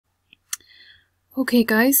Okay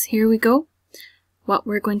guys, here we go. What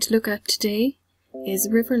we're going to look at today is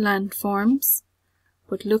river landforms,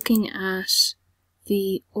 but looking at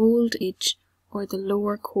the old age or the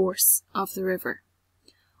lower course of the river.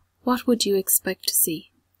 What would you expect to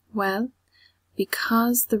see? Well,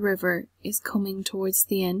 because the river is coming towards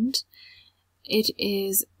the end, it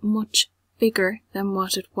is much bigger than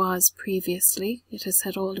what it was previously. It has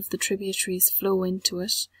had all of the tributaries flow into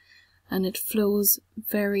it, and it flows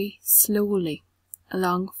very slowly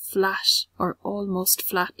along flat or almost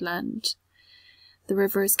flat land. The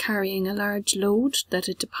river is carrying a large load that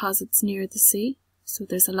it deposits near the sea, so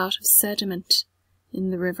there's a lot of sediment in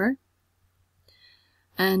the river.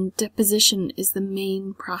 And deposition is the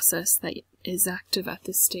main process that is active at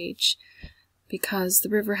this stage, because the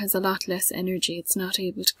river has a lot less energy. It's not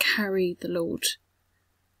able to carry the load.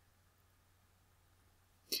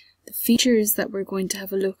 The features that we're going to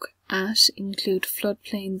have a look at include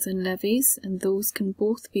floodplains and levees, and those can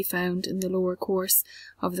both be found in the lower course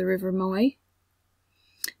of the River Moy.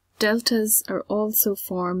 Deltas are also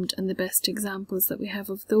formed, and the best examples that we have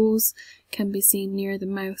of those can be seen near the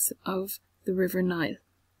mouth of the River Nile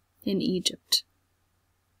in Egypt.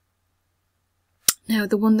 Now,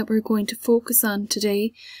 the one that we're going to focus on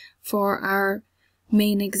today for our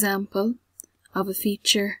main example of a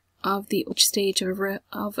feature of the stage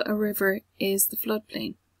of a river is the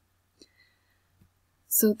floodplain.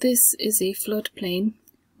 So this is a floodplain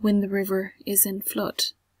when the river is in flood.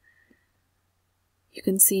 You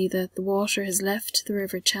can see that the water has left the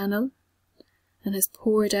river channel and has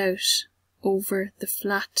poured out over the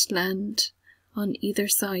flat land on either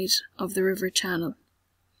side of the river channel,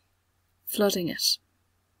 flooding it.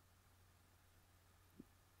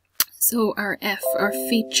 So our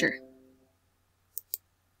feature.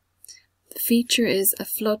 The feature is a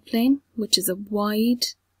floodplain, which is a wide,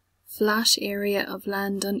 flat area of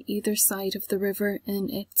land on either side of the river in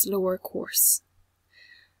its lower course.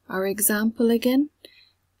 Our example again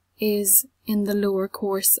is in the lower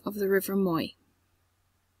course of the River Moy.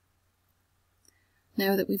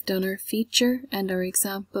 Now that we've done our feature and our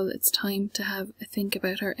example, it's time to have a think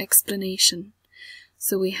about our explanation.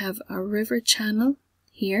 So we have our river channel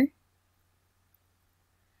here,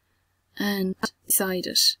 and beside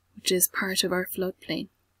it, which is part of our floodplain.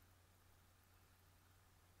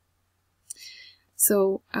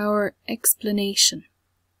 So our explanation.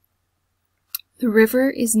 The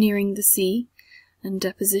river is nearing the sea, and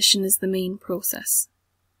deposition is the main process.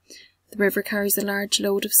 The river carries a large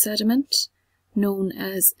load of sediment, known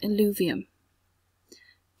as alluvium.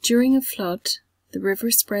 During a flood, the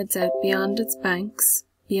river spreads out beyond its banks,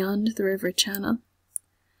 beyond the river channel,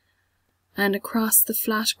 and across the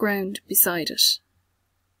flat ground beside it.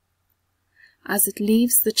 As it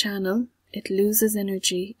leaves the channel, it loses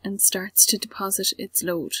energy and starts to deposit its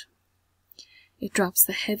load. It drops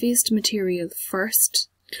the heaviest material first,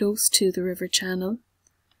 close to the river channel,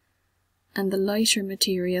 and the lighter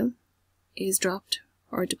material is dropped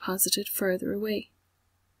or deposited further away.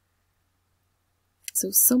 So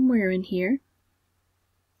somewhere in here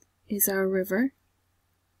is our river,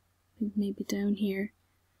 I think maybe down here,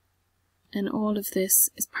 and all of this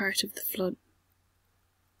is part of the flood.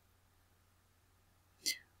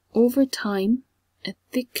 Over time, a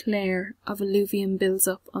thick layer of alluvium builds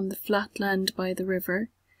up on the flat land by the river.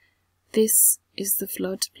 This is the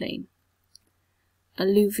floodplain.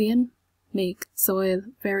 Alluvium make soil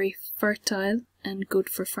very fertile and good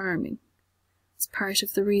for farming. It's part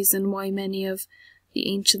of the reason why many of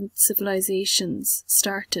the ancient civilizations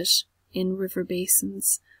started in river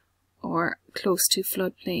basins or close to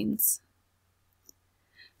floodplains.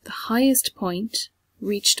 The highest point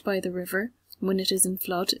reached by the river when it is in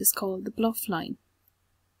flood is called the bluff line.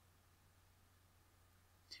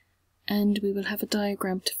 And we will have a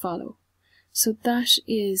diagram to follow. So that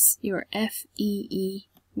is your FEE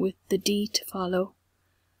with the D to follow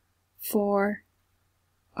for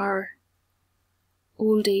our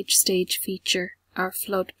old age stage feature, our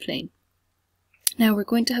floodplain. Now we're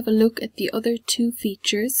going to have a look at the other two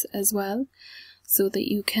features as well, so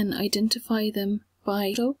that you can identify them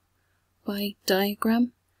by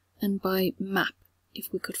diagram and by map,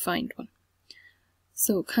 if we could find one.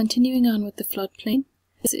 So continuing on with the floodplain,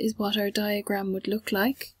 this is what our diagram would look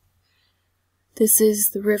like. This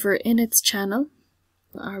is the river in its channel,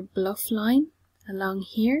 our bluff line along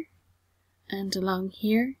here and along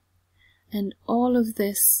here, and all of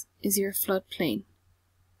this is your floodplain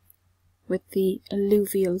with the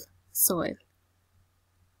alluvial soil.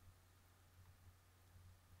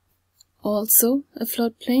 Also a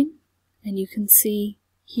floodplain, and you can see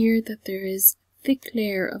here that there is a thick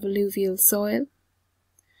layer of alluvial soil.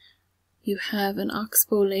 You have an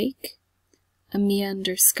oxbow lake a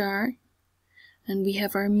meander scar, and we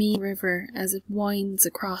have our main river as it winds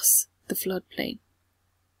across the floodplain.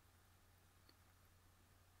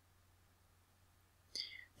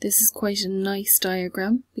 This is quite a nice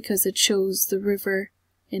diagram because it shows the river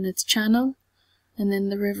in its channel and then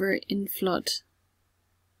the river in flood.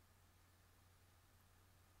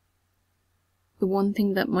 The one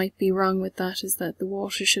thing that might be wrong with that is that the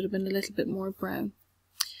water should have been a little bit more brown.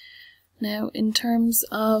 Now, in terms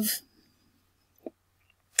of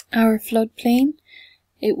our floodplain,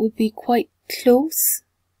 it would be quite close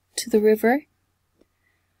to the river,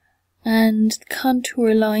 and the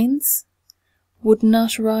contour lines would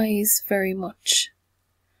not rise very much.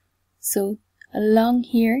 So along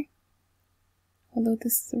here, although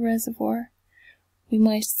this is the reservoir, we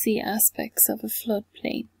might see aspects of a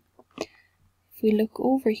floodplain. If we look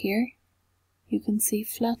over here, you can see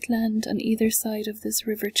flat land on either side of this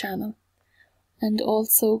river channel, and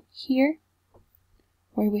also here,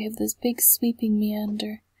 where we have this big sweeping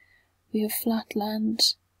meander, we have flat land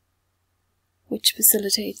which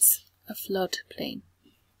facilitates a floodplain.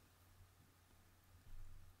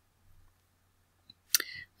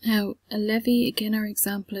 Now, a levee, again our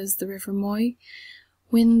example is the River Moy.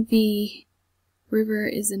 When the river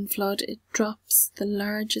is in flood, it drops the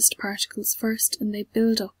largest particles first and they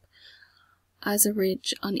build up as a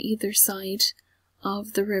ridge on either side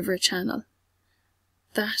of the river channel.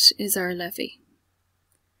 That is our levee.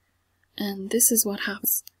 And this is what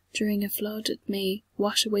happens during a flood. It may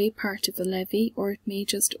wash away part of the levee, or it may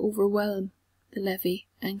just overwhelm the levee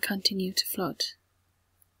and continue to flood.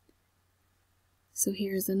 So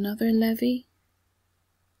here's another levee.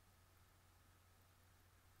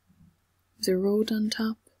 There's a road on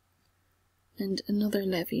top and another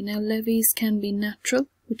levee. Now, levees can be natural,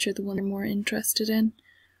 which are the ones we're more interested in,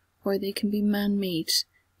 or they can be man-made.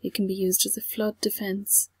 They can be used as a flood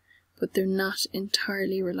defence, but they're not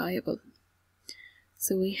entirely reliable.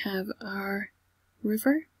 So we have our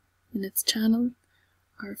river in its channel,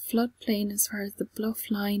 our floodplain as far as the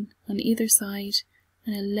bluff line on either side,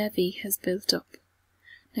 and a levee has built up.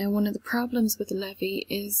 Now, one of the problems with a levee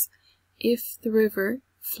is if the river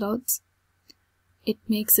floods, it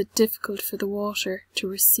makes it difficult for the water to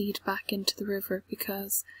recede back into the river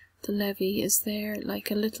because the levee is there like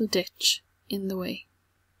a little ditch in the way.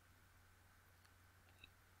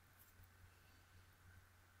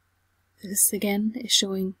 This again is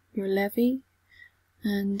showing your levee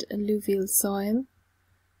and alluvial soil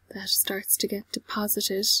that starts to get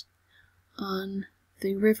deposited on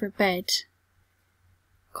the river bed,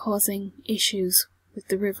 causing issues with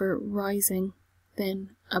the river rising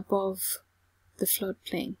then above the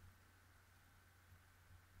floodplain.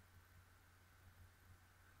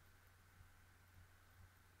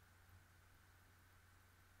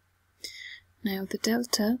 Now, the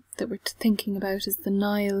delta that we're thinking about is the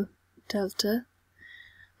Nile Delta,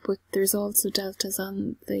 but there's also deltas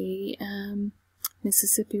on the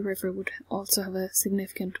Mississippi River would also have a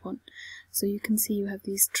significant one. So you can see you have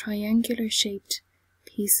these triangular shaped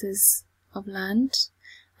pieces of land,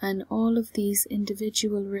 and all of these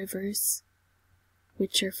individual rivers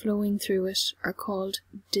which are flowing through it are called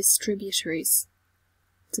distributors.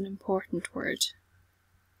 It's an important word.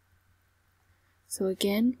 So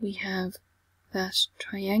again, we have that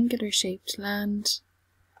triangular shaped land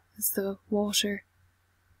as the water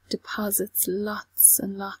deposits lots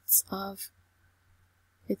and lots of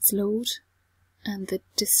its load, and the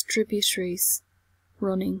distributors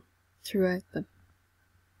running throughout them.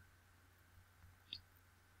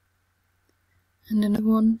 And another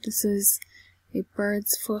one, this is a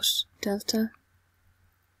bird's foot delta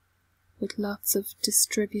with lots of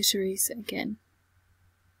distributors again.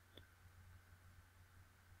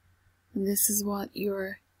 And this is what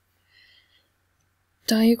your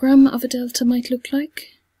diagram of a delta might look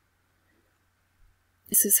like.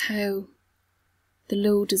 This is how the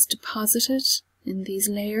load is deposited in these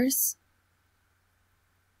layers.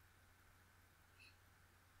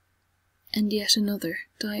 And yet another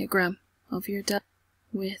diagram of your delta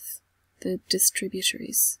with the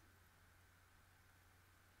distributors.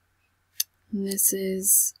 And this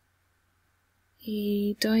is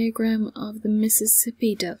a diagram of the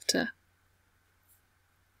Mississippi Delta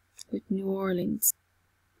with New Orleans.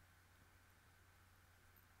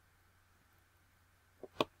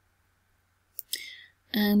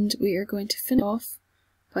 And we are going to finish off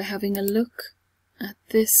by having a look at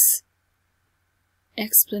this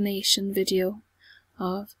explanation video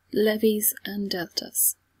of levees and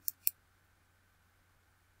deltas.